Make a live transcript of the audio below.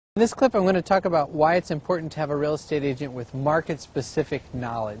In this clip, I'm going to talk about why it's important to have a real estate agent with market-specific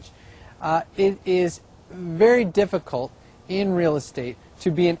knowledge. It is very difficult in real estate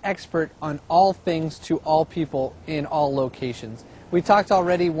to be an expert on all things to all people in all locations. We talked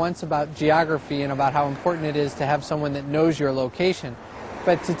already once about geography and about how important it is to have someone that knows your location.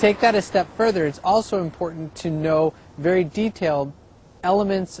 But to take that a step further, it's also important to know very detailed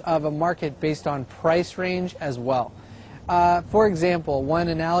elements of a market based on price range as well. For example, one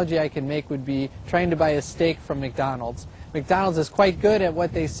analogy I can make would be trying to buy a steak from McDonald's. McDonald's is quite good at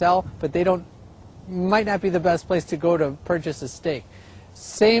what they sell, but they might not be the best place to go to purchase a steak.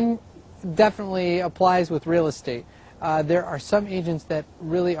 Same definitely applies with real estate. There are some agents that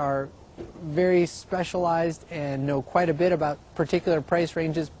really are very specialized and know quite a bit about particular price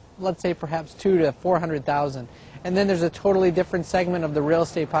ranges, let's say perhaps $200,000 to $400,000. And then there's a totally different segment of the real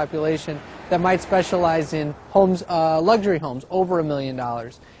estate population that might specialize in homes, luxury homes over $1 million.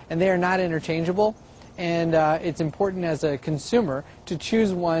 And they are not interchangeable. And it's important as a consumer to choose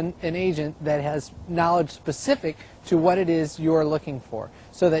an agent that has knowledge specific to what it is you're looking for,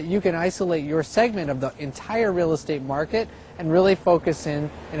 so that you can isolate your segment of the entire real estate market and really focus in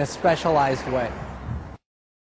a specialized way.